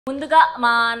ముందుగా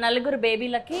మా నలుగురు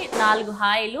బేబీలకి 4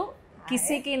 హాయిలు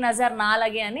కిసికి నజర్ నా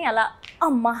లగే అని అలా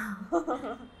అమ్మా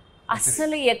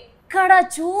అసలు ఎక్కడ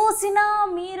చూసినా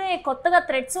మీరే కొత్తగా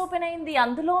థ్రెడ్స్ ఓపెన్ అయింది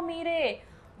అందులో మీరే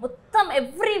మొత్తం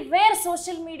ఎవ్రీవేర్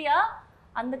సోషల్ మీడియా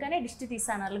అందుకనే దిష్టి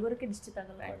తీసాను నలుగురికి దిష్టి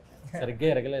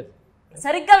తగలలేదు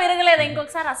సరిగ్గా విరగలేదు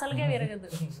ఇంకొకసారి అసలుకే విరగదు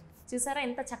చూసారా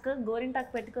ఎంత చక్కగా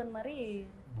గోరింటాకు పెట్టుకొని మరి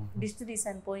దిష్టి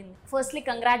తీసాను పోయింది ఫస్ట్లీ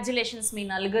కంగ్రాచులేషన్స్ మీ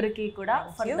నలుగురికి కూడా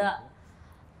ఫర్ ద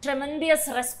ట్రెమెండియస్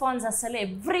రెస్పాన్స్ అసలు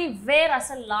ఎవ్రీవేర్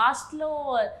అసలు లాస్ట్లో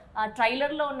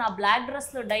ట్రైలర్లో ఉన్న బ్లాక్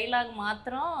డ్రెస్లో డైలాగ్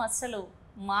మాత్రం అసలు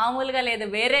మామూలుగా లేదు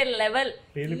వేరే లెవెల్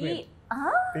 1000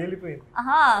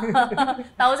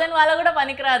 వాళ్ళ కూడా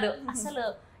పనికిరాదు అసలు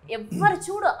ఎవ్వరు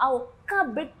చూడు ఆ ఒక్క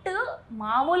బిట్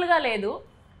మామూలుగా లేదు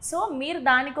సో మీరు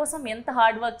దానికోసం ఎంత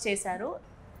హార్డ్ వర్క్ చేశారు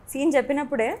సీన్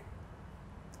చెప్పినప్పుడే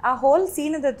ఆ హోల్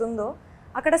సీన్ ఏదైతే ఉందో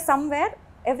అక్కడ somewhere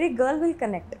every girl will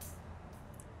connect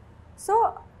so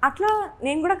అట్లా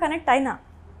నేను కూడా కనెక్ట్ అయినా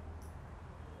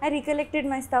I recollected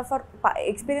my stuff for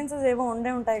experiences ఏవో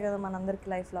ఉండే ఉంటాయి కదా మనందరికి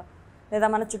లైఫ్లో లేదా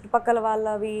మన చుట్టుపక్కల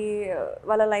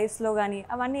వాళ్ళ లైఫ్స్లో కానీ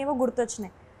అవన్నీ ఏవో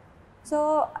గుర్తొచ్చినాయి సో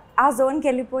ఆ జోన్కి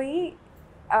వెళ్ళిపోయి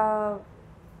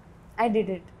I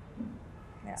did it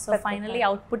so finally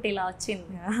output ఇలా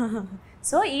వచ్చింది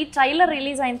సో ఈ ట్రైలర్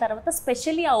రిలీజ్ అయిన తర్వాత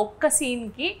స్పెషల్లీ ఆ ఒక్క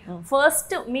సీన్కి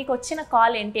ఫస్ట్ మీకు వచ్చిన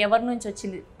కాల్ ఏంటి ఎవరి నుంచి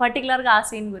వచ్చింది పర్టికులర్గా ఆ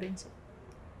సీన్ గురించి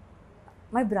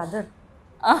my brother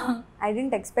I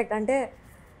didn't expect అంటే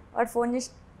వాడు ఫోన్ చేసి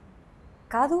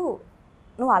కాదు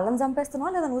నువ్వు అల్లం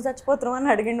చంపేస్తున్నావా లేదా నువ్వు చచ్చిపోతున్నావు అని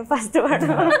అడిగిండు ఫస్ట్ వాడు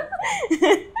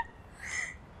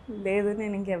లేదు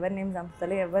నేను ఇంకెవరినేం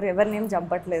చంపుతలే ఎవరినేం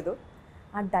చంపట్లేదు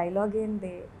ఆ డైలాగ్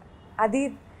ఏంటి అది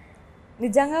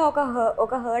నిజంగా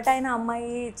ఒక హర్ట్ అయిన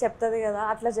అమ్మాయి చెప్తుంది కదా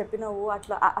అట్లా చెప్పినావు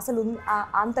అట్లా అసలు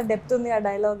అంత డెప్త్ ఉంది ఆ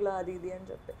డైలాగ్లో అది ఇది అని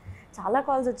చెప్పి చాలా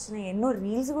కాల్స్ వచ్చినాయి ఎన్నో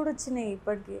రీల్స్ కూడా వచ్చినాయి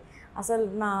ఇప్పటికీ అసలు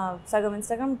నా సగం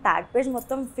ఇన్స్టాగ్రామ్ ట్యాగ్ పేజ్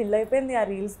మొత్తం ఫిల్ అయిపోయింది ఆ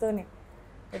రీల్స్తోనే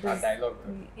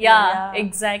యా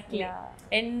ఎగ్జాక్ట్లీ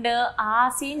అండ్ ఆ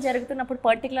సీన్ జరుగుతున్నప్పుడు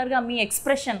పర్టికులర్గా మీ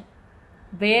ఎక్స్ప్రెషన్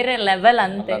వేరే లెవెల్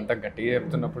అంతే గట్టిగా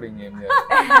చెప్తున్నప్పుడు ఇంకేం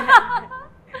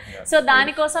సో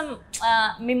దానికోసం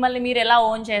మిమ్మల్ని మీరు ఎలా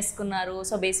ఓన్ చేసుకున్నారు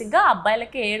సో బేసిక్గా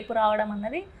అబ్బాయిలకి ఏడుపు రావడం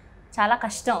అన్నది చాలా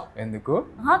కష్టం ఎందుకు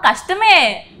కష్టమే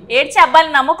ఏడ్చి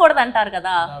అబ్బాయిలు నమ్మకూడదు అంటారు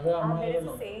కదా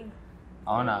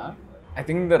అవునా I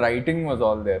think the writing was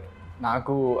all there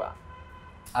నాకు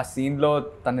ఆ సీన్లో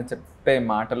తను చెప్పే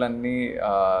మాటలన్నీ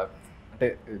అంటే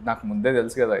నాకు ముందే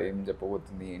తెలుసు కదా ఏం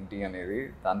చెప్పబోతుంది ఏంటి అనేది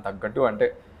దాని తగ్గట్టు అంటే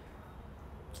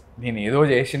నేను ఏదో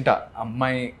చేసింట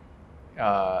అమ్మాయి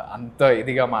అంత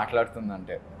ఇదిగా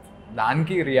మాట్లాడుతుందంటే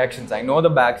దానికి reactions I know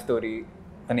the back story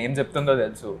తను ఏం చెప్తుందో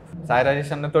తెలుసు సాయి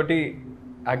రాజేష్ అన్నతోటి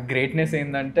ఆ గ్రేట్నెస్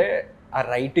ఏంటంటే ఆ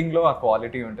రైటింగ్లో ఆ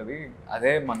క్వాలిటీ ఉంటుంది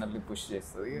అదే మనల్ని పుష్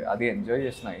చేస్తుంది అది ఎంజాయ్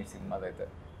చేసిన ఈ సినిమాది అయితే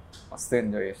మస్తు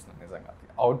ఎంజాయ్ చేసిన నిజంగా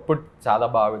అవుట్పుట్ చాలా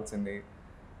బాగా వచ్చింది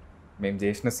మేము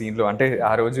చేసిన సీన్లు అంటే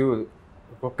ఆ రోజు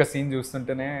ఒక్కొక్క సీన్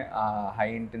చూస్తుంటేనే ఆ హై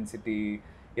ఇంటెన్సిటీ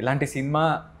ఇలాంటి సినిమా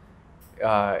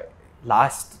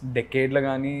లాస్ట్ డెకేడ్లో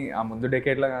కానీ ఆ ముందు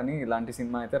డెకేడ్లో కానీ ఇలాంటి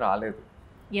సినిమా అయితే రాలేదు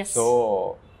సో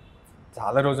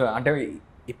చాలా రోజులు అంటే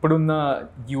ఇప్పుడున్న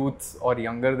youths are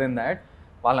younger then that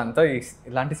వాళ్ళంతా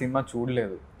ఇలాంటి సినిమా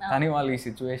చూడలేదు కానీ వాళ్ళు ఈ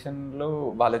సిచ్యువేషన్లో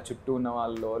వాళ్ళ చుట్టూ ఉన్న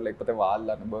వాళ్ళు లేకపోతే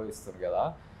వాళ్ళు అనుభవిస్తారు కదా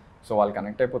సో వాళ్ళు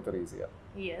కనెక్ట్ అయిపోతారు ఈజీగా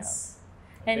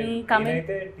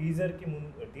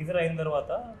టీజర్ అయిన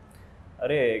తర్వాత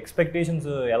అరే ఎక్స్పెక్టేషన్స్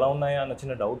ఎలా ఉన్నాయా అని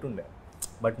వచ్చిన డౌట్ ఉండే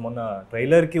బట్ మొన్న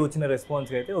ట్రైలర్ కి వచ్చిన రెస్పాన్స్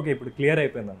అయితే ఓకే ఇప్పుడు క్లియర్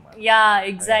అయిపోయింది అన్నమాట యా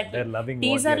ఎగ్జాక్ట్లీ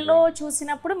టీజర్ లో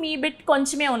చూసినప్పుడు మీ బిట్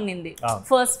కొంచెమే ఉన్నింది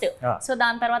ఫస్ట్ సో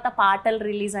దాని తర్వాత పాటలు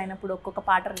రిలీజ్ అయినప్పుడు ఒక్కొక్క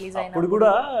పాట రిలీజ్ అయినప్పుడు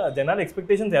కూడా జనాల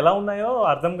ఎక్స్పెక్టేషన్స్ ఎలా ఉన్నాయో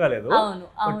అర్థం కాలేదు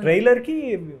అవును ట్రైలర్ కి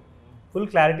ఫుల్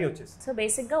క్లారిటీ వచ్చేసింది సో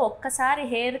బేసిక్ గా ఒక్కసారి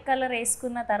హెయిర్ కలర్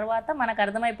వేసుకున్న తర్వాత మనకు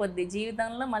అర్థమైపోద్ది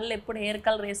జీవితంలో మళ్ళీ ఎప్పుడు హెయిర్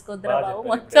కలర్ వేసుకోద్దురా బాబు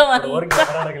మొత్తం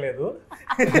అడగలేదు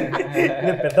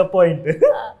పెద్ద పాయింట్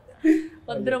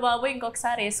వద్దురు బాబు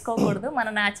ఇంకొకసారి వేసుకోకూడదు మన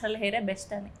న్యాచురల్ హెయిరే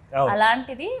బెస్ట్ అని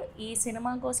అలాంటిది ఈ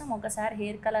సినిమా కోసం ఒకసారి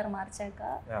హెయిర్ కలర్ మార్చాక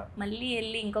మళ్ళీ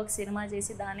వెళ్ళి ఇంకొక సినిమా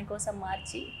చేసి దానికోసం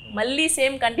మార్చి మళ్ళీ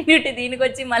సేమ్ కంటిన్యూటీ దీనికి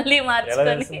వచ్చి మళ్ళీ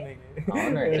మార్చుకొని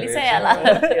తెలిసేయాలా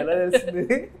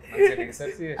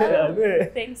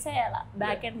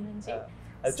బ్యాక్ ఎండ్ నుంచి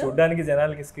అది చూడడానికి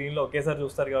జనాలకి స్క్రీన్ లో ఒకేసారి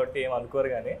చూస్తారు కాబట్టి ఏం అనుకోరు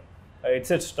కానీ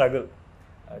it's a struggle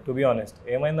to be honest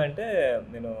ఏమైందంటే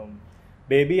నేను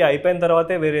బేబీ అయిపోయిన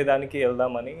తర్వాతే వేరే దానికి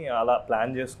వెళ్దామని అలా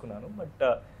ప్లాన్ చేసుకున్నాను బట్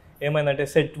ఏమైందంటే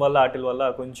సెట్ వల్ల వాటి వల్ల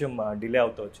కొంచెం డిలే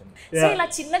అవుతూ వచ్చింది సో ఇలా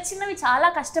చిన్న చిన్నవి చాలా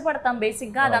కష్టపడతాం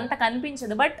బేసిక్ గా అదంతా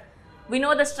కనిపించదు but we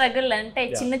know the struggle అంటే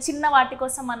చిన్న చిన్న వాటి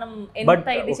కోసం మనం ఎంత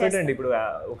ఇది చేస్తాం ఇప్పుడు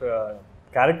ఒక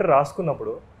క్యారెక్టర్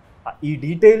రాసుకున్నప్పుడు ఈ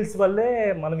డీటెయిల్స్ వల్లే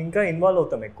మనం ఇంకా ఇన్వాల్వ్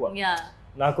అవుతాం ఎక్కువ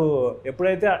నాకు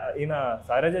ఎప్పుడైతే ఈయన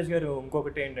సాయిరాజేష్ గారు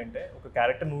ఇంకొకటి ఏంటంటే ఒక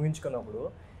క్యారెక్టర్ని ఊహించుకున్నప్పుడు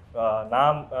నా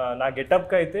నా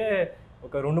గెటప్కి అయితే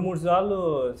ఒక 2-3 సార్లు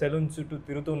సెలూన్ చుట్టూ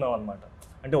తిరుగుతున్నాం అనమాట.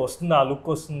 అంటే వస్తుందా, ఆ లుక్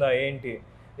వస్తుందా ఏంటి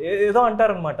ఏదో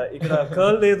అంటారనమాట. ఇక్కడ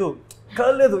కర్ల్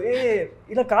లేదు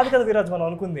ఇలా కాదు కదా విరాజ్ మనం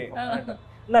అనుకుంది.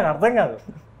 నాకు అర్థం కాదు.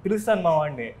 పిలుస్తాను మా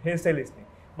వాడిని, హెయిర్ స్టైలిస్ట్ని,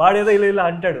 వాడేదో ఇలా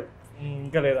అంటాడు,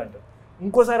 ఇంకా లేదంటాడు.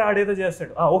 ఇంకోసారి ఆడేదో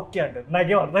చేస్తాడు, ఓకే అంటాడు.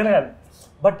 నాకేం అర్థం కాదు.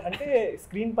 బట్ అంటే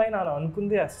స్క్రీన్ పైన అలా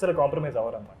అనుకుంది అస్సలు కాంప్రమైజ్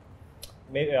అవ్వరు అనమాట.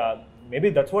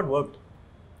 Maybe that's what worked.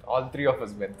 All three of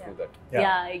us went through that.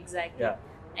 Yeah, exactly.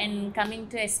 And coming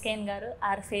to SKN garu,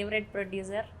 our favorite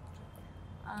producer.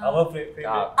 Our favorite.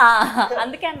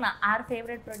 అందుకే అన్న our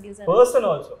favorite producer. Person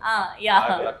also. Yeah.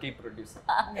 Our lucky producer.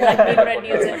 Lucky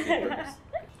producer.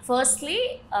 Firstly,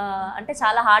 అంటే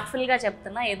చాలా హార్ట్ఫుల్గా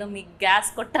చెప్తున్నా, ఏదో మీకు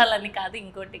gas కొట్టాలని కాదు,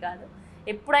 ఇంకోటి కాదు.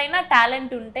 ఎప్పుడైనా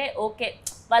టాలెంట్ ఉంటే ఓకే,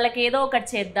 వాళ్ళకి ఏదో ఒకటి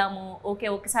చేద్దాము, ఓకే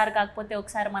ఒకసారి కాకపోతే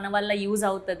ఒకసారి మన వల్ల యూజ్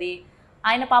అవుతుంది.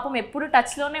 ఆయన పాపం ఎప్పుడు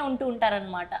టచ్లోనే ఉంటూ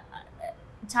ఉంటారనమాట.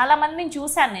 చాలామందిని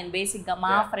చూశాను నేను బేసిక్గా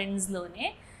మా ఫ్రెండ్స్లోనే.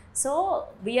 So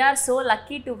we are so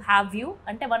lucky to have you.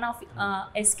 అంటే వన్ ఆఫ్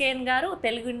SKN గారు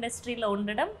తెలుగు ఇండస్ట్రీలో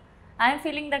ఉండడం, I'm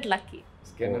feeling that lucky.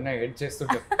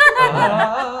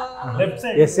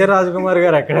 SA Rajkumar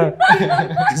గారు అక్కడ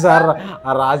సార్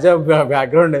ఆ రాజా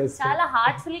బ్యాక్గ్రౌండ్ చాలా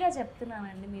హార్ట్ఫుల్గా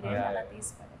చెప్తున్నానండి, మీరు అలా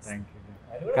తీసుకోండి.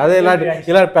 అదే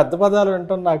ఇలా పెద్ద పదాలు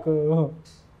వింటాం, నాకు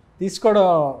తీసుకోవడం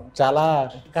చాలా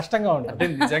కష్టంగా ఉంటుంది. అంటే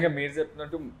నిజంగా మీరు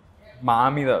చెప్పినట్టు మా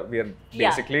మీద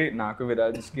బేసిక్లీ నాకు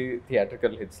విరాజ్కి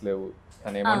థియేట్రికల్ హిట్స్ లేవు,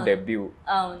 తనేమో డెబ్యూ.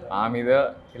 మా మీద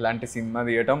ఇలాంటి సినిమా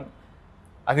తీయటం,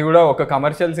 అది కూడా ఒక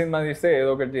కమర్షియల్ సినిమా తీస్తే ఏదో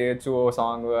ఒకటి చేయొచ్చు, ఓ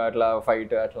సాంగ్ అట్లా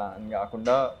ఫైట్ అట్లా అని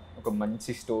కాకుండా ఒక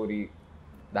మంచి స్టోరీ,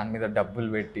 దాని మీద డబ్బులు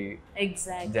పెట్టి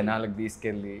జనాలకు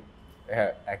తీసుకెళ్ళి.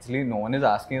 Actually no one is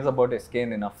asking us about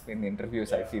SKN enough in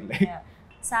interviews, I feel like.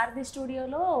 సారథి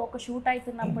స్టూడియోలో ఒక షూట్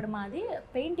అవుతున్నప్పుడు మాది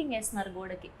పెయింటింగ్ వేస్తున్నారు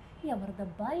గోడకి.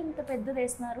 ఎవరిదబ్బా ఇంత పెద్దది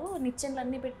వేస్తున్నారు, నిచ్చెన్లు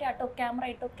అన్నీ పెట్టి అటొక కెమెరా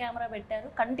ఇటొక కెమెరా పెట్టారు,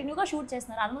 కంటిన్యూగా షూట్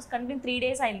చేస్తున్నారు. ఆల్మోస్ట్ కంటిన్యూ 3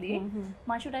 days అయింది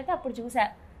మా షూట్ అయితే. అప్పుడు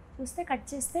చూస్తే కట్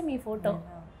చేస్తే మీ ఫోటో.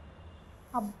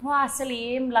 అబ్బా అసలు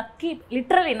ఏం లక్కీ,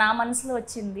 లిటరలీ నా మనసులో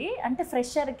వచ్చింది. అంటే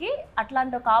ఫ్రెషర్కి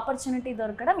అట్లాంటి ఒక ఆపర్చునిటీ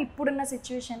దొరకడం ఇప్పుడున్న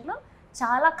సిచ్యువేషన్లో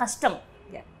చాలా కష్టం.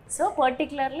 సో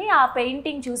పర్టికులర్లీ ఆ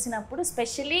పెయింటింగ్ చూసినప్పుడు,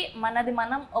 స్పెషలీ మనది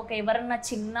మనం ఒక ఎవరన్నా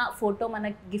చిన్న ఫోటో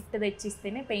మనకి గిఫ్ట్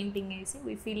తెచ్చిస్తేనే పెయింటింగ్ వేసి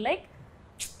వీ ఫీల్ లైక్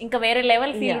ఇంకా వేరే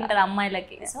లెవెల్ ఫీల్ ఉంటుంది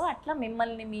అమ్మాయిలకి. సో అట్లా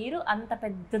మిమ్మల్ని మీరు అంత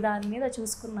పెద్ద దాని మీద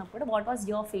చూసుకున్నప్పుడు వాట్ వాజ్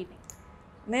యువర్ ఫీలింగ్?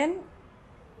 నేను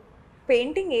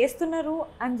పెయింటింగ్ వేస్తున్నారు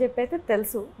అని చెప్పైతే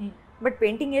తెలుసు, బట్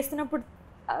పెయింటింగ్ వేస్తున్నప్పుడు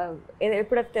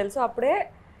ఎప్పుడైతే తెలుసు అప్పుడే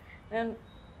నేను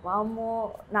వామ్మో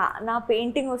నా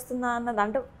పెయింటింగ్ వస్తుందా అన్న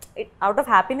దాంట్లో అవుట్ ఆఫ్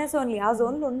హ్యాపీనెస్ ఓన్లీ ఆ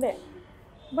జోన్లో ఉండే.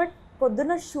 బట్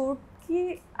పొద్దున్న షూట్కి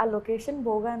ఆ లొకేషన్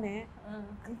పోగానే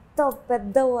అంత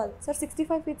పెద్ద వాల్, సార్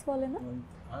 65 feet వాలేనా?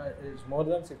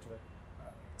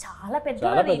 చాలా పెద్ద,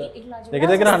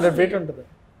 దగ్గర 100 feet ఉంటుంది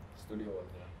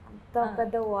అంత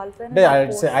పెద్ద వాల్ పైన.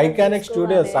 అంటే ఐకానిక్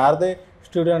స్టూడియో, సారథి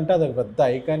స్టూడియో అంటే అది పెద్ద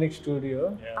ఐకానిక్ స్టూడియో.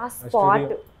 ఆ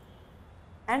స్పాట్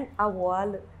అండ్ ఆ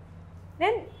వాల్,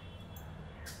 నేను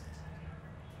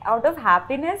అవుట్ ఆఫ్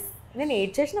హ్యాపీనెస్ నేను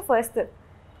ఏడ్ చేసిన ఫస్ట్.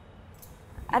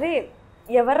 అరే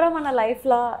ఎవర్రా మన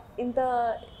లైఫ్లో ఇంత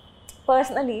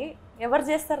పర్సనలీ ఎవరు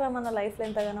చేస్తారా మన లైఫ్లో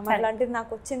ఇంతగానో, అలాంటిది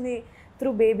నాకు వచ్చింది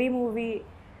through baby movie.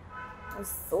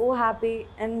 So happy.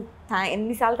 And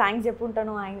ఎన్నిసార్లు థ్యాంక్స్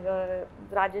చెప్పుంటాను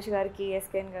రాజేష్ గారికి,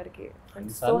 SKN గారికి.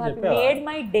 So happy, made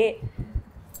my day.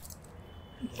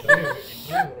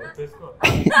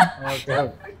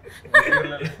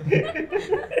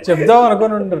 చెప్దాం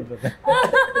అనుకుని ఉంటుంది.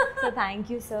 So thank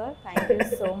you sir, thank you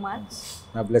so much.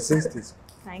 నా బ్లెస్సింగ్స్ తీసుకో.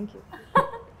 Thank you.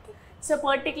 సో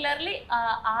పర్టికులర్లీ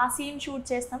ఆ సీన్ షూట్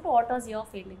చేసినప్పుడు వాట్ వాజ్ యువర్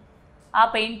ఫీలింగ్? ఆ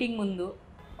పెయింటింగ్ ముందు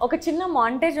ఒక చిన్న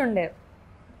మాంటేజ్ ఉండే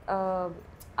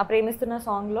ఆ ప్రేమిస్తున్న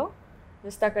సాంగ్లో,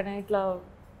 జస్ట్ అక్కడ ఇట్లా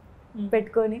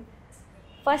పెట్టుకొని.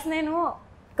 ఫస్ట్ నేను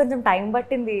కొంచెం టైం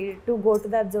పట్టింది to go to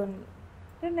that zone.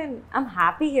 నేను ఐఎమ్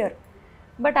హ్యాపీ హియర్,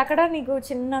 బట్ అక్కడ నీకు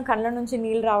చిన్న కళ్ళ నుంచి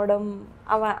నీళ్ళు రావడం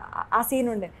ఆ సీన్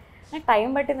ఉండే. నాకు టైం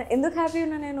పట్టింది. ఎందుకు హ్యాపీ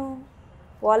ఉన్నా నేను?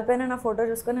 వాల్ పైన నా ఫోటో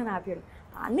చూసుకొని నేను హ్యాపీ ఉన్నా.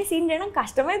 అన్ని సీన్ చేయడం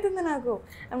కష్టమవుతుంది నాకు.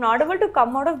 I'm not able to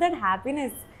come out of that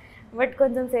happiness. But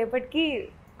కొంచెం సేపటికి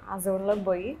ఆ జోన్లోకి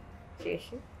పోయి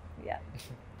చేసి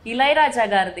ఇళయరాజా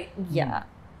గారిది.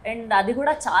 అండ్ అది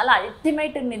కూడా చాలా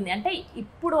అల్టిమేట్ ఉండింది. అంటే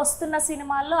ఇప్పుడు వస్తున్న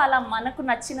సినిమాల్లో అలా మనకు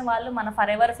నచ్చిన వాళ్ళు, మన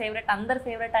ఫర్ ఎవర్ ఫేవరెట్, అందరు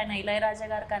ఫేవరెట్ అయిన ఇళయరాజా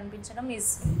గారు కనిపించడం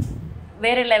ఈజ్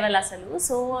వేరే లెవెల్ అసలు.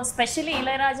 సో స్పెషల్లీ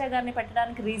ఇళయరాజా గారిని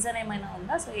పెట్టడానికి రీజన్ ఏమైనా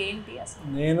ఉందా? సో ఏంటి అసలు?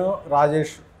 నేను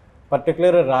రాజేష్,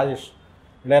 పర్టికులర్ రాజేష్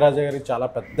ఇళయరాజా గారికి చాలా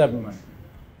పెద్ద అభిమాని.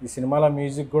 ఈ సినిమాలో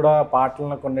మ్యూజిక్ కూడా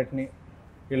పాటలను కొన్నిటిని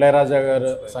ఇళయరాజా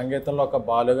గారు సంగీతంలో ఒక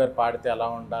బాలు గారు పాడితే ఎలా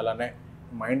ఉండాలనే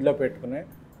మైండ్లో పెట్టుకుని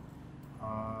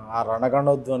ఆ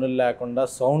రణగణోధ్వనులు లేకుండా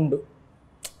సౌండ్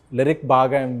లిరిక్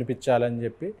బాగా వినిపించాలని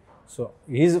చెప్పి so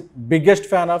is biggest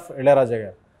fan of Ilaiyaraaja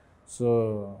గారు. సో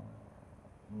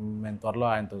మేము త్వరలో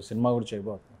ఆయనతో సినిమా కూడా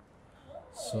చేయబోతున్నాం.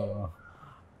 సో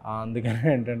అందుకని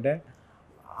ఏంటంటే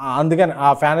అందుకని ఆ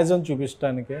ఫ్యానిజం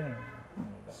చూపించడానికే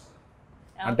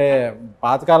అంటే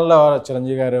పాతకాలంలో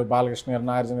చిరంజీవి గారు, బాలకృష్ణ గారు,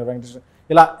 నాగార్జున గారు, వెంకటేశ్వర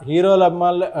ఇలా హీరోలు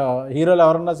అభిమానులు హీరోలు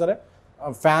ఎవరన్నా సరే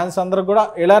ఫ్యాన్స్ అందరూ కూడా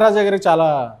ఇళయరాజా గారికి చాలా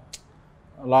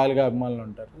లాయల్గా అభిమానులు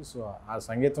ఉంటారు. సో ఆ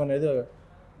సంగీతం అనేది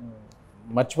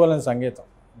మర్చిపోలేని సంగీతం.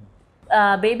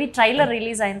 బేబీ ట్రైలర్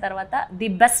రిలీజ్ అయిన తర్వాత ది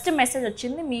బెస్ట్ మెసేజ్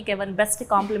వచ్చింది మీకు, ఎవరి బెస్ట్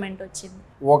కాంప్లిమెంట్ వచ్చింది?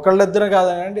 ఒకళ్ళిద్దరు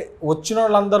కాదండి, వచ్చిన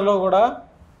వాళ్ళందరిలో కూడా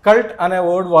కల్ట్ అనే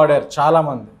వర్డ్ వాడారు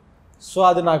చాలామంది. సో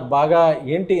అది నాకు బాగా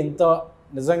ఏంటి ఇంత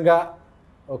నిజంగా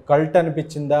కల్ట్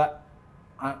అనిపించిందా,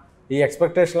 ఈ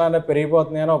ఎక్స్పెక్టేషన్లు అనేవి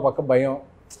పెరిగిపోతున్నాయని ఒక పక్క భయం.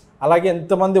 అలాగే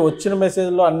ఎంతమంది వచ్చిన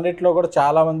మెసేజ్లో అన్నిట్లో కూడా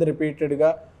చాలామంది రిపీటెడ్గా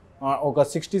ఒక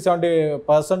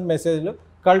 60-70% మెసేజ్లు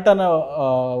కల్ట్ అనే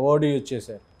వర్డ్ యూజ్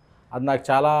చేశారు. అది నాకు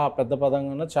చాలా పెద్ద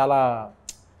పదంగా చాలా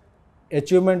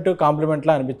అచీవ్మెంట్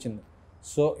కాంప్లిమెంట్లా అనిపించింది.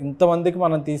 సో ఇంతమందికి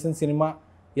మనం తీసిన సినిమా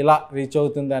ఇలా రీచ్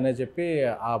అవుతుంది అనే చెప్పి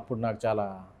అప్పుడు నాకు చాలా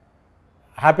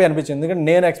హ్యాపీ అనిపించింది. ఎందుకంటే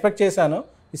నేను ఎక్స్పెక్ట్ చేశాను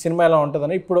ఈ సినిమా ఎలా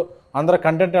ఉంటుందని. ఇప్పుడు అందరూ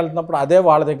కంటెంట్ వెళ్తున్నప్పుడు అదే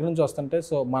వాళ్ళ దగ్గర నుంచి వస్తుంటే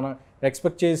సో మనం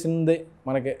ఎక్స్పెక్ట్ చేసింది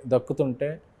మనకి దక్కుతుంటే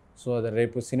సో అది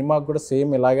రేపు సినిమాకు కూడా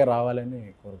సేమ్ ఇలాగే రావాలని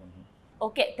కోరుకుంటున్నాను.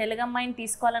 ఓకే, తెలుగు అమ్మాయిని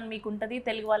తీసుకోవాలని మీకు ఉంటుంది,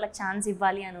 తెలుగు వాళ్ళకి ఛాన్స్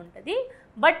ఇవ్వాలి అని ఉంటుంది.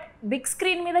 బట్ బిగ్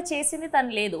స్క్రీన్ మీద చేసింది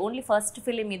తను లేదు, ఓన్లీ ఫస్ట్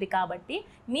ఫిలిం ఇది. కాబట్టి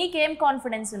మీకేం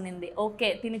కాన్ఫిడెన్స్ ఉన్నింది? ఓకే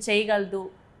తిని చేయగలదు,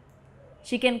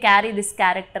 she can carry this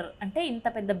character అంటే? ఇంత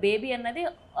పెద్ద బేబీ అన్నది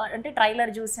అంటే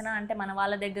ట్రైలర్ చూసినా అంటే మన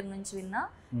వాళ్ళ దగ్గర నుంచి విన్నా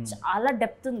చాలా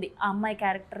డెప్త్ ఉంది ఆ అమ్మాయి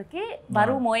క్యారెక్టర్కి,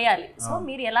 బరువు మోయాలి. సో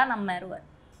మీరు ఎలా నమ్మారు అని?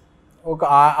 ఒక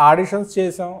ఆడిషన్స్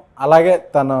చేసాం, అలాగే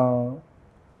తను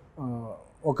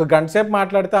ఒక గంట సేపు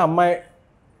మాట్లాడితే అమ్మాయి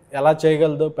ఎలా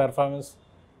చేయగలదు పెర్ఫార్మెన్స్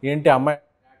ఏంటి, అమ్మాయి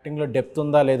యాక్టింగ్లో డెప్త్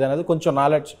ఉందా లేదా అనేది కొంచెం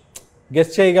నాలెడ్జ్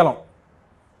గెస్ చేయగలం.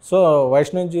 సో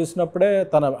వైష్ణవి చూసినప్పుడే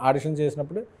తను ఆడిషన్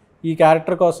చేసినప్పుడు ఈ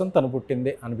క్యారెక్టర్ కోసం తను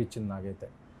పుట్టింది అనిపించింది నాకైతే.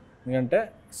 ఎందుకంటే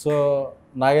సో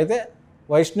నాకైతే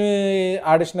వైష్ణవి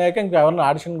ఆడిషన్ అయ్యాక ఇంకెవరిని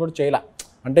ఆడిషన్ కూడా చేయలే.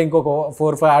 అంటే ఇంకొక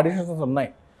 4-5 ఆడిషన్స్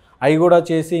ఉన్నాయి, అవి కూడా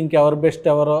చేసి ఇంకెవరు బెస్ట్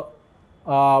ఎవరో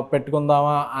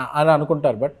పెట్టుకుందామా అని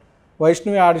అనుకుంటారు. బట్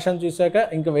వైష్ణవి ఆడిషన్ చూశాక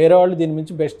ఇంకా వేరే వాళ్ళు దీని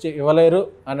మించి బెస్ట్ ఇవ్వలేరు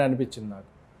అని అనిపించింది నాకు.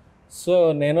 సో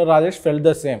నేను రాజేష్ ఫెల్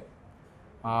ద సేమ్.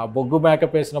 బొగ్గు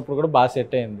మేకప్ వేసినప్పుడు కూడా బాగా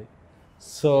సెట్ అయింది.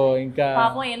 సో ఇంకా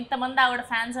పాపం ఎంతమంది ఆవిడ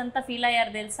ఫ్యాన్స్ అంతా ఫీల్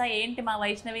అయ్యారు తెలుసా, ఏంటి మా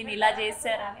వైష్ణవిని ఇలా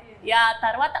చేశారని. యా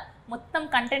తర్వాత మొత్తం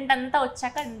కంటెంట్ అంతా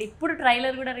వచ్చాక అండ్ ఇప్పుడు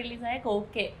ట్రైలర్ కూడా రిలీజ్ అయ్యాక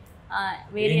ఓకే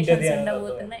వేరియేషన్స్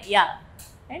ఉండబోతున్నాయి. యా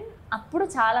అండ్ అప్పుడు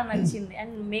చాలా నచ్చింది.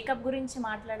 అండ్ మేకప్ గురించి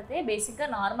మాట్లాడితే బేసిక్గా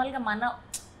నార్మల్గా మన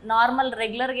నార్మల్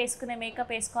రెగ్యులర్గా వేసుకునే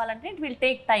మేకప్ వేసుకోవాలంటే ఇట్ విల్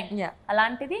టేక్ టైం.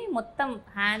 అలాంటిది మొత్తం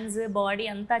హ్యాండ్స్ బాడీ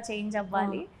అంతా చేంజ్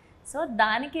అవ్వాలి. సో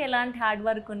దానికి ఎలాంటి హార్డ్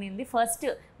వర్క్ ఉన్నింది?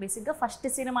 బేసిక్గా ఫస్ట్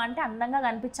సినిమా అంటే అందంగా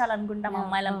కనిపించాలనుకుంటాం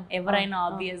అమ్మాయిలం ఎవరైనా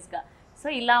ఆబ్వియస్గా. సో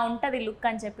ఇలా ఉంటుంది లుక్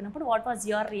అని చెప్పినప్పుడు what was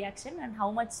your reaction and how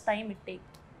much time it take?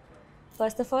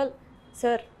 First of all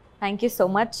sir thank you so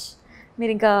much.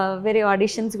 మీరు ఇంకా వేరే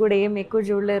ఆడిషన్స్ కూడా ఏం ఎక్కువ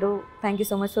చూడలేరు. Thank you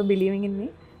so much for believing in me.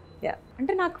 Yeah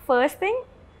అంటే నాకు first thing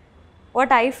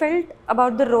what I felt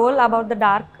about the role about the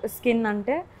dark skin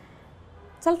అంటే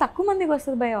చాలా తక్కువ మందికి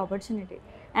వస్తుంది by opportunity.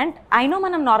 And I know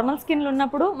మనం నార్మల్ స్కిన్లో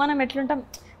ఉన్నప్పుడు మనం ఎట్లుంటాం,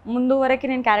 ముందు వరకు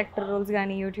నేను క్యారెక్టర్ రోల్స్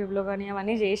కానీ యూట్యూబ్లో కానీ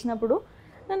అవన్నీ చేసినప్పుడు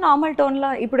నేను నార్మల్ టోన్లో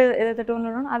ఇప్పుడు ఏదైతే టోన్లో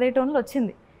ఉన్నానో అదే టోన్లో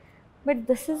వచ్చింది. But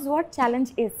this is what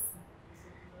challenge is.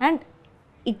 And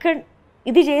ఇక్కడ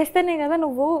ఇది చేస్తేనే కదా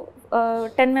నువ్వు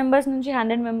 10 మెంబర్స్ నుంచి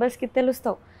 100 మెంబర్స్కి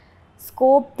తెలుస్తావు,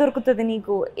 స్కోప్ దొరుకుతుంది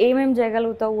నీకు, ఏమేమి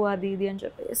చేయగలుగుతావు అది ఇది అని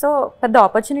చెప్పి. సో పెద్ద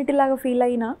ఆపర్చునిటీ లాగా ఫీల్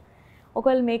అయినా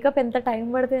ఒకవేళ మేకప్ ఎంత టైం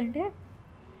పడుతుంది అంటే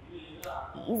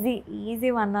ఈజీ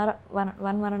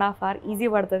 1.5 hour ఈజీ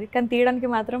పడుతుంది, కానీ తీయడానికి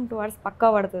మాత్రం 2 hours పక్కా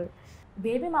పడుతుంది.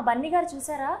 బేబీ మా బన్నీ గారు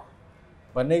చూసారా?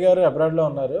 బన్నీ గారు అబ్రాడ్లో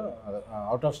ఉన్నారు,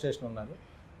 అవుట్ ఆఫ్ స్టేషన్ ఉన్నారు.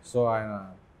 సో ఆయన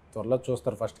త్వరలో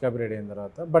చూస్తారు ఫస్ట్ కాపీ రెడీ అయిన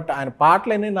తర్వాత. బట్ ఆయన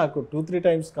పాటలన్నీ నాకు 2-3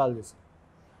 times కాల్ చేశాను.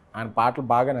 ఆయన పాటలు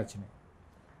బాగా నచ్చినాయి.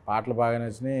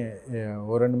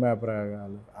 ఓరెండు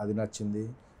మేపరాగాలు అది నచ్చింది,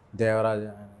 దేవరాజ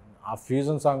ఆ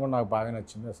ఫ్యూజన్ సాంగ్ కూడా నాకు బాగా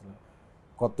నచ్చింది. అసలు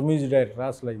కొత్త మ్యూజిక్ డైరెక్టర్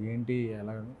అసలు ఏంటి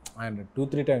ఎలా ఆయన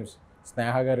 2-3 times.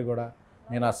 స్నేహ గారు కూడా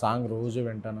నేను ఆ సాంగ్ రోజు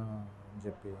వింటాను అని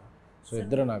చెప్పి. సో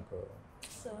ఇద్దరు నాకు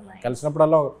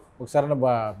కలిసినప్పుడల్లా ఒకసారి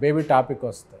బేబీ టాపిక్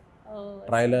వస్తాయి.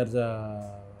 ట్రైలర్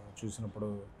చూసినప్పుడు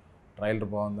ట్రైలర్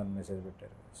బాగుందని మెసేజ్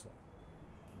పెట్టారు. సో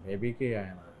బేబీకి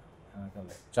ఆయన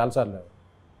చాలాసార్లు.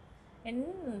 అండ్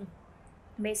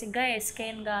బేసిక్గా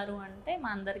ఎస్కేఎన్ గారు అంటే మా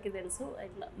అందరికీ తెలుసు,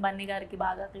 ఇట్లా బన్నీ గారికి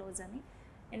బాగా క్లోజ్ అని.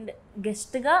 అండ్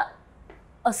గెస్ట్గా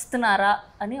వస్తున్నారా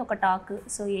అని ఒక టాక్.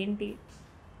 సో ఏంటి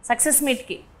సక్సెస్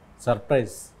మీట్కి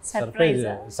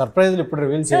సర్ప్రైజ్లు ఇప్పుడు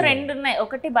రివీల్ సో 2 ఉన్నాయి.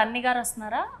 ఒకటి బన్నీ గారు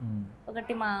వస్తున్నారా,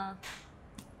 ఒకటి మా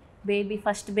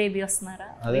ఫస్ట్ బేబీ వస్తున్నారా.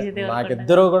 నాకు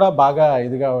ఇద్దరు కూడా బాగా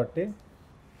ఇది కాబట్టి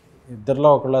ఇద్దరులో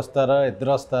ఒకళ్ళు వస్తారా,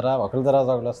 ఇద్దరు వస్తారా, ఒకరి తర్వాత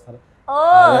ఒకళ్ళు వస్తారా.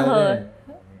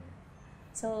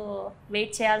 సో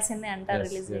వెయిట్ చేయాల్సిందే అంటారు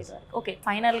రిలీజ్ డేట్ వరకు. ఓకే,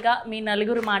 ఫైనల్గా మీ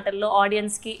నలుగురు మాటల్లో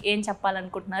ఆడియన్స్కి ఏం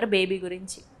చెప్పాలనుకుంటున్నారు బేబీ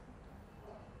గురించి?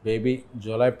 Baby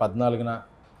July 14న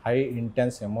high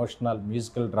intense emotional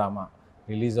musical drama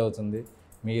release అవుతుంది.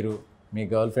 మీరు మీ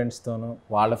గర్ల్ ఫ్రెండ్స్తోనూ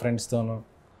వాళ్ళ ఫ్రెండ్స్తోనూ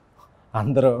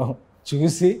అందరూ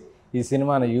చూసి ఈ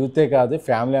సినిమాని యూతే కాదు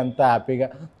ఫ్యామిలీ అంతా హ్యాపీగా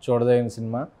చూడదగిన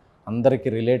సినిమా. అందరికీ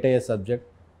రిలేట్ అయ్యే సబ్జెక్ట్.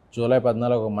 జూలై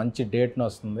 14 ఒక మంచి డేట్ని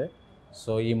వస్తుంది.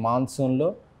 సో ఈ మాన్సూన్లో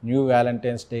new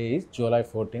Valentine's day is July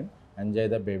 14. Enjoy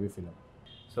the baby film.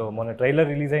 So మొన్న ట్రైలర్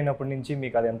రిలీజ్ అయినప్పటి నుంచి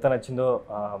మీకు అది ఎంత నచ్చిందో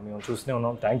మేము చూస్తూనే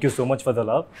ఉన్నాం. Thank you so much for the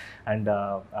love. And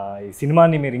ఈ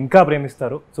సినిమాని మీరు ఇంకా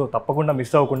ప్రేమిస్తారు. సో తప్పకుండా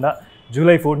మిస్ అవ్వకుండా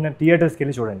జూలై 14 థియేటర్స్కి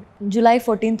వెళ్ళి చూడండి. జూలై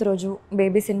 14 రోజు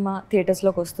బేబీ సినిమా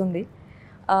థియేటర్స్లోకి వస్తుంది.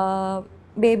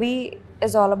 Baby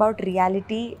is all about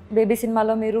reality. Baby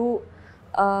సినిమాలో మీరు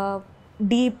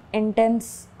డీప్ ఇంటెన్స్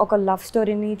ఒక లవ్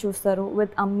స్టోరీని చూస్తారు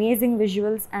with amazing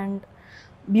visuals and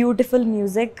beautiful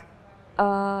music.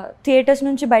 Theatres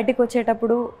నుంచి బయటకు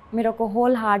వచ్చేటప్పుడు మీరు ఒక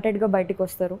హోల్ హార్టెడ్గా బయటకు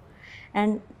వస్తారు.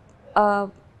 అండ్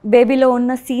బేబీలో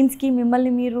ఉన్న సీన్స్కి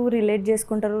మిమ్మల్ని మీరు రిలేట్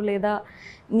చేసుకుంటారు, లేదా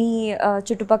మీ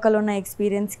చుట్టుపక్కల ఉన్న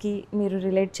ఎక్స్పీరియన్స్కి మీరు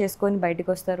రిలేట్ చేసుకొని బయటకు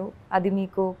వస్తారు. అది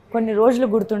మీకు కొన్ని రోజులు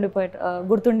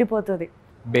గుర్తుండిపోతుంది.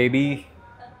 Baby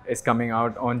is coming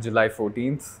out on July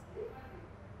 14th.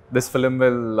 This film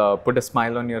will put a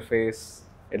smile on your face.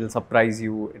 It'll surprise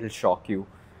you. It'll shock you.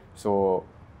 So,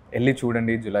 వెళ్ళి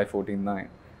చూడండి July 14th.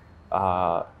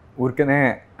 ఊరికనే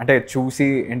అంటే చూసి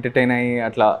ఎంటర్టైన్ అయ్యి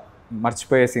అట్లా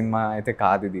మర్చిపోయే సినిమా అయితే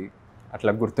కాదు ఇది.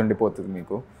 అట్లా గుర్తుండిపోతుంది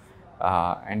మీకు.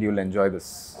 And you'll enjoy this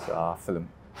film.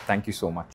 Thank you so much.